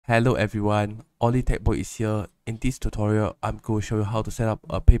Hello everyone, Ollie Tech Boy is here. In this tutorial, I'm going to show you how to set up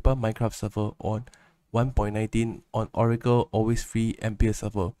a paper Minecraft server on 1.19 on Oracle Always Free Ampere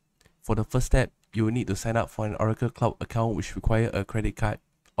server. For the first step, you will need to sign up for an Oracle Cloud account which require a credit card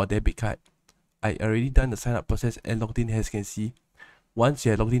or debit card. I already done the sign up process and logged in as you can see. Once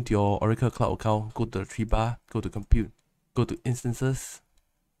you are logged into your Oracle Cloud account, go to the 3 bar, go to compute, go to instances,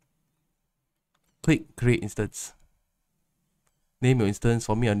 click create instance. Name your instance.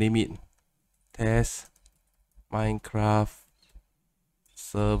 For me, I'll name it test Minecraft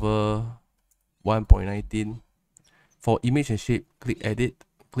server 1.19. For image and shape, click edit,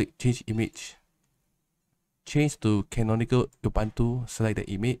 click change image. Change to canonical Ubuntu, select the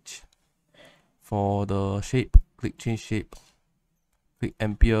image. For the shape, click change shape. Click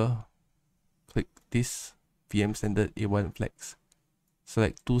ampere, click this VM standard A1 flex.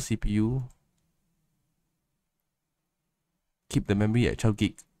 Select 2 CPU. Keep the memory at 12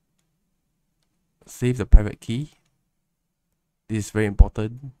 gig. Save the private key. This is very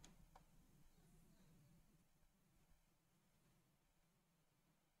important.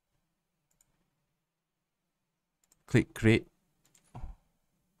 Click create.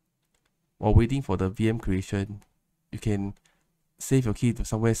 While waiting for the VM creation, you can save your key to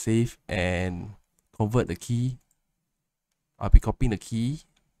somewhere safe and convert the key. I'll be copying the key.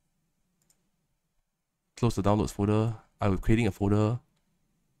 Close the downloads folder. I'll be creating a folder.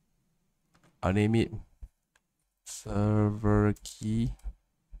 I'll name it server key.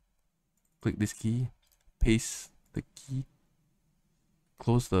 Click this key. Paste the key.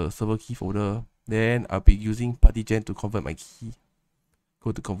 Close the server key folder. Then I'll be using PartyGen to convert my key.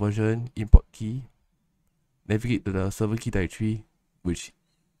 Go to conversion, import key. Navigate to the server key directory, which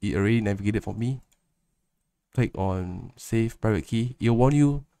it already navigated for me. Click on save private key. It will warn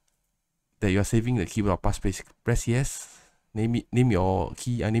you that you are saving the key without passphrase. Press yes. Name your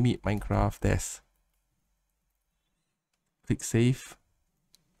key. I name it Minecraft test. Click save.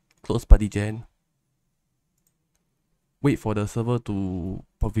 Close PartyGen. Wait for the server to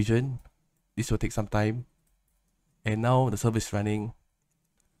provision. This will take some time. And now the server is running.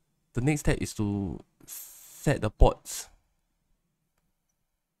 The next step is to set the ports.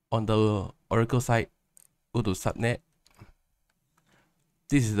 On the Oracle side, go to subnet.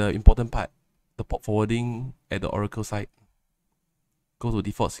 This is the important part, the port forwarding at the Oracle side. Go to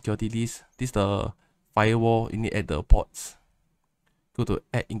default security list. This is the firewall you need at the ports. Go to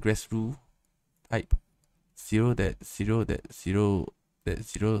add ingress rule. Type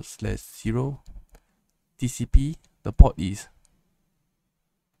 0.0.0.0/0. TCP. The port is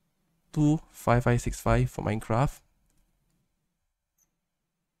 25565 for Minecraft.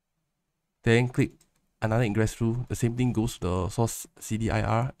 Then click another ingress rule. The same thing goes to the source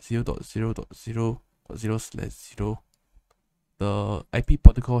CDIR 0.0.0.0/0. The IP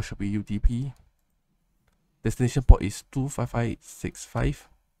protocol should be UDP. Destination port is 25565.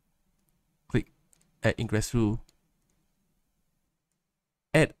 Click add ingress rule.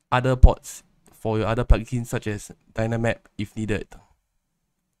 Add other ports for your other plugins such as Dynamap if needed.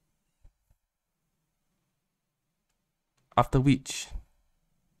 After which,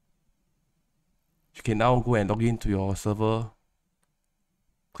 you can now go and log into your server.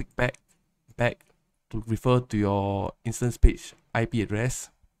 Click back to refer to your instance page IP address.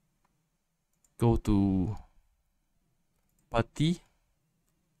 Go to party,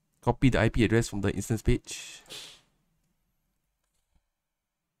 copy the IP address from the instance page.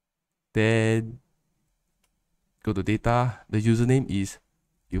 Then go to data. The username is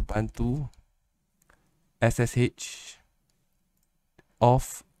Ubuntu SSH.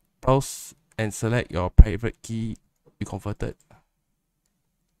 Off, browse and select your private key you converted.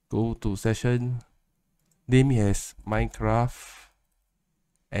 Go to session, name it as Minecraft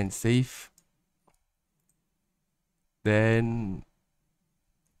and save. Then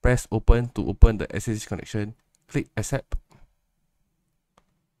press open to open the SSH connection. Click accept.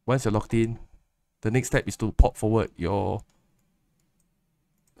 Once you're logged in, the next step is to port forward your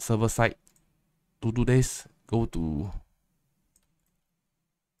server side. To do this, go to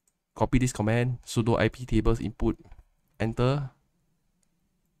copy this command, sudo IP tables input, enter.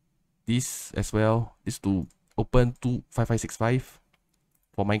 This as well is to open 25565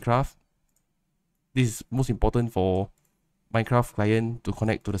 for Minecraft. This is most important for Minecraft client to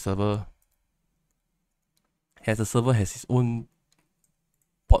connect to the server, as the server has its own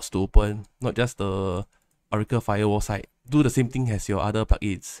ports to open, not just the Oracle firewall side. Do the same thing as your other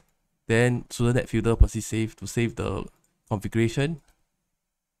plugins. Then sudo net filter persist save to save the configuration.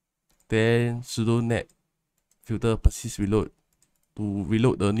 Then sudo net filter persist reload to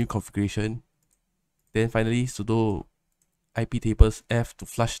reload the new configuration. Then finally sudo IP tables F to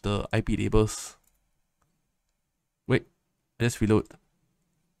flush the IP tables. Wait, let's reload.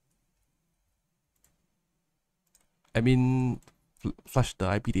 I mean, flush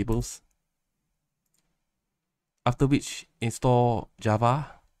the IP tables. After which, install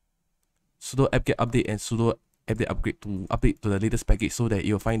Java, sudo apt-get update and sudo apt-get upgrade to update to the latest package so that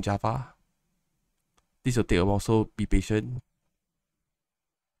you'll find Java. This will take a while, so be patient.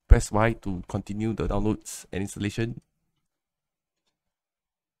 Press Y to continue the downloads and installation.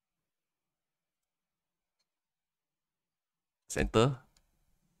 Press enter.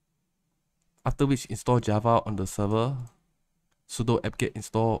 After which, install Java on the server. Sudo apt-get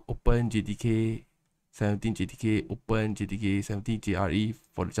install open jdk 17 jdk open jdk 17 jre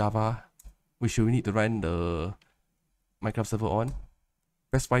for the Java, which you need to run the Minecraft server on.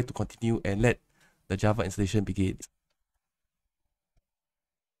 Press Y to continue and let the Java installation begin.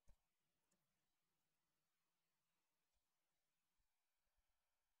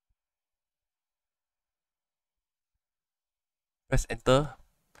 Press enter.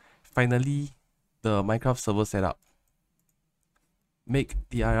 Finally, the Minecraft server setup. Make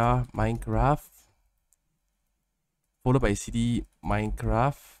dir Minecraft followed by cd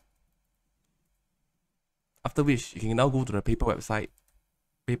Minecraft. After which, you can now go to the paper website,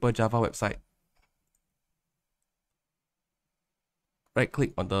 paper Java website. Right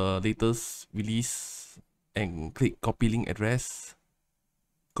click on the latest release and click copy link address.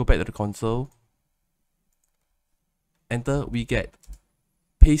 Go back to the console. Enter wget.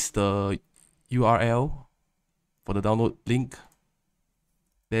 Paste the URL for the download link.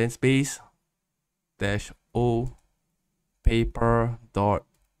 Then space -o paper.jar.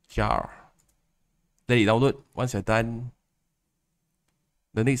 Let it download. Once you're done,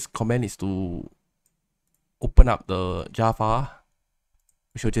 the next command is to open up the Java,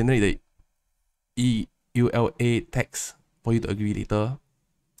 which will generate the EULA text for you to agree later.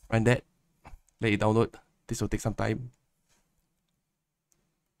 Run that. Let it download. This will take some time.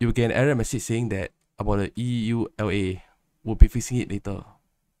 You will get an error message saying that about the EULA. We'll be fixing it later.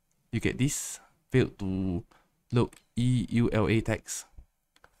 You get this. Failed to load EULA text.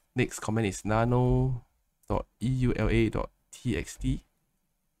 Next command is nano.eula.txt.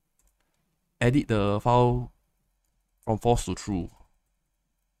 Edit the file from false to true.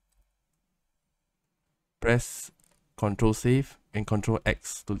 Press Ctrl Save and Ctrl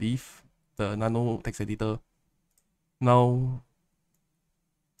X to leave the nano text editor. Now,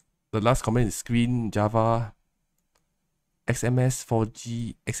 the last command is screen Java XMS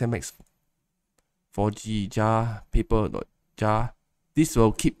 4G XMX 4G jar paper.jar. This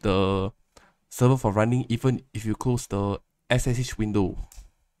will keep the server from running even if you close the SSH window.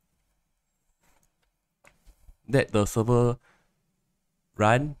 Let the server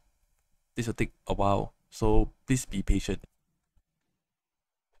run. This will take a while, so please be patient.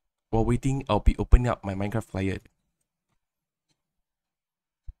 While waiting, I'll be opening up my Minecraft client.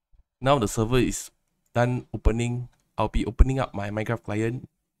 Now the server is done opening. I'll be opening up my Minecraft client.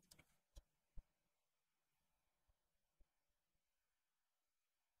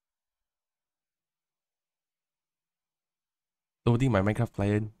 Loading my Minecraft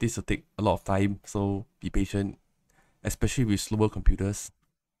client. This will take a lot of time, so be patient, especially with slower computers.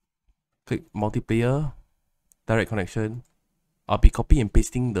 Click multiplayer, direct connection. I'll be copying and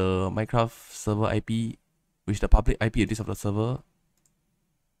pasting the Minecraft server IP, which is the public IP address of the server.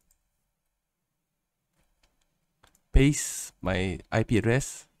 Paste my IP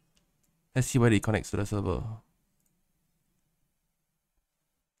address. Let's see where it connects to the server.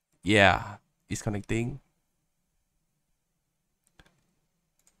 Yeah, it's connecting.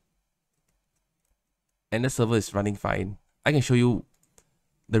 And the server is running fine. I can show you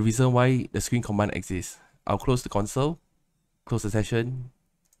the reason why the screen command exists. I'll close the console, close the session,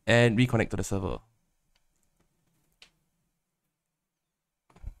 and reconnect to the server.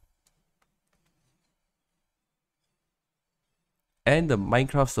 And the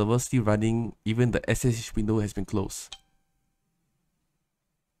Minecraft server still running even the SSH window has been closed.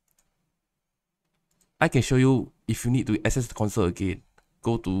 I can show you if you need to access the console again.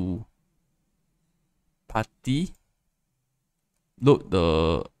 Go to party, load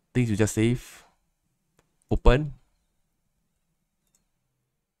the things you just saved, open.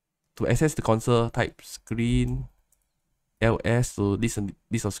 To access the console, type screen ls to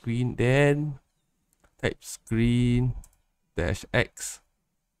list of screen, then type screen -x.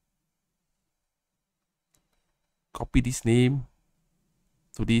 Copy this name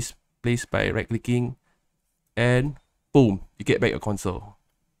to this place by right clicking, and boom, you get back your console.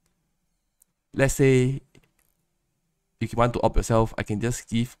 Let's say if you want to opt yourself, I can just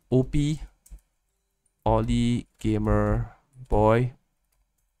give op Ollie Gamer boy.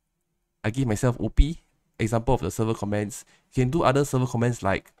 I give myself OP, example of the server commands. You can do other server commands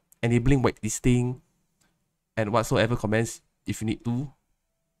like enabling whitelisting and whatsoever commands if you need to.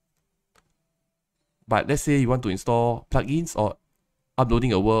 But let's say you want to install plugins or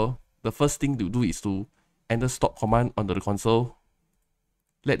uploading a world, the first thing to do is to enter stop command onto the console.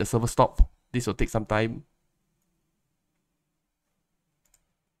 Let the server stop. This will take some time.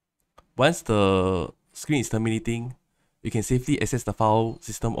 Once the screen is terminating, you can safely access the file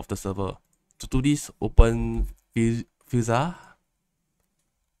system of the server. To do this, open Fusa,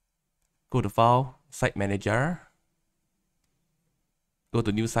 go to File, Site Manager, go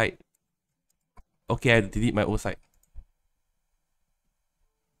to New Site. Okay, I delete my old site.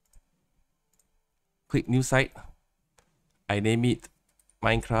 Click New Site. I name it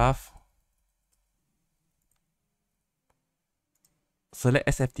Minecraft. Select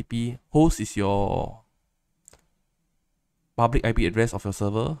SFTP. Host is your public IP address of your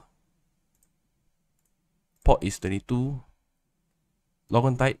server. Port is 22.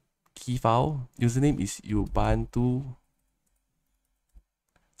 Login type, key file. Username is Ubuntu.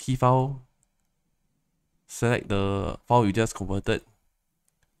 Key file. Select the file you just converted.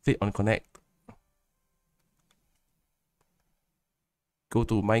 Click on connect. Go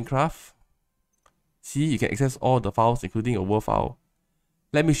to Minecraft. See, you can access all the files including your world file.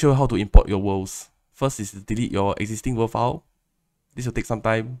 Let me show you how to import your worlds. First is to delete your existing world file. This will take some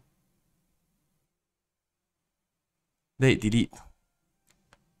time. Let it delete.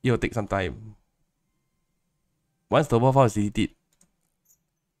 It will take some time. Once the world file is deleted,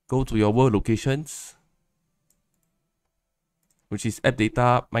 go to your world locations, which is app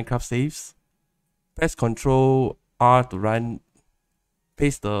data, Minecraft saves. Press Ctrl R to run.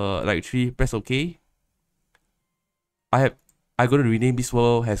 Paste the directory, press OK. I'm going to rename this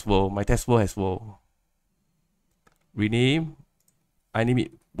world as world. My test world as world. Rename. I name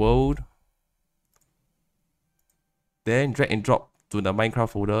it world. Then drag and drop to the Minecraft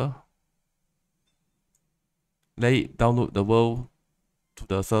folder. Let it download the world to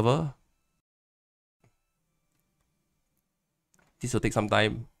the server. This will take some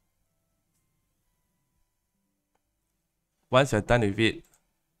time. Once you're done with it,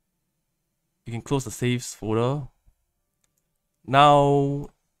 you can close the saves folder. Now,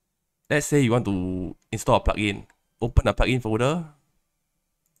 let's say you want to install a plugin. Open a plugin folder.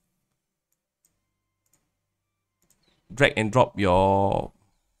 Drag and drop your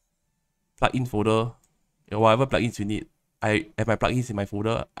plugin folder, whatever plugins you need. I have my plugins in my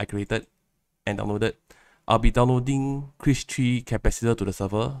folder I created and downloaded. I'll be downloading Chris 3 capacitor to the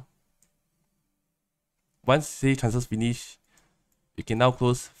server. Once say transfer's finished, you can now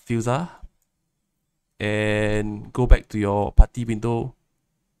close Fusa and go back to your party window.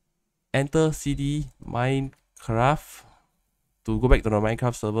 Enter cd Minecraft to go back to the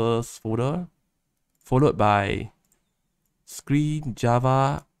Minecraft servers folder, followed by screen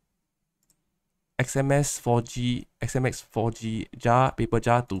Java XMS4G jar paper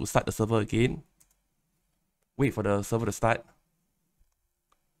jar to start the server again. Wait for the server to start.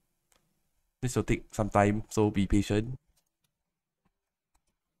 This will take some time, so be patient.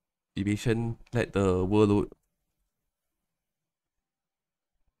 Be patient, let the world load.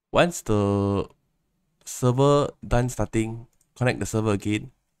 Once the server done starting, connect the server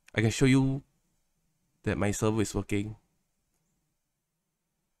again. I can show you that my server is working.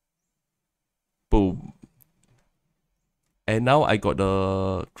 Boom. And now I got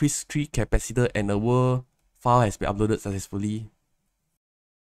the Chris 3 capacitor and the world file has been uploaded successfully.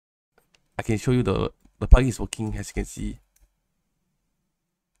 I can show you the plugin is working, as you can see.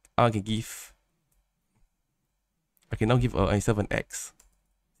 I can now give myself an X,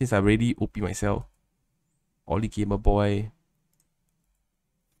 since I already OP myself. Ollie Gamer Boy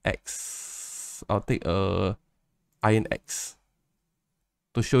X. I'll take a Iron X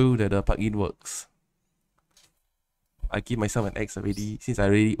to show you that the plugin works. I give myself an X already, since I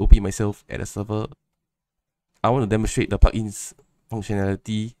already OP myself at the server. I want to demonstrate the plugin's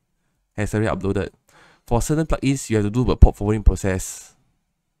functionality has already uploaded. For certain plugins, you have to do the port forwarding process,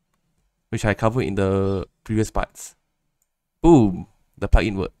 which I covered in the previous parts. Boom! The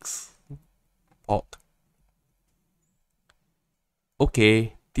plugin works. Port.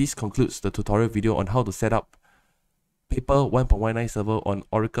 Okay, this concludes the tutorial video on how to set up Paper 1.19 server on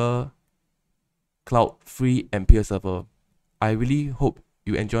Oracle Cloud free ampere server. I really hope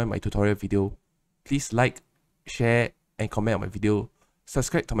you enjoy my tutorial video. Please like, share, and comment on my video.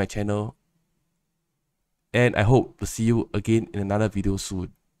 Subscribe to my channel. And I hope to see you again in another video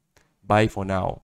soon. Bye for now.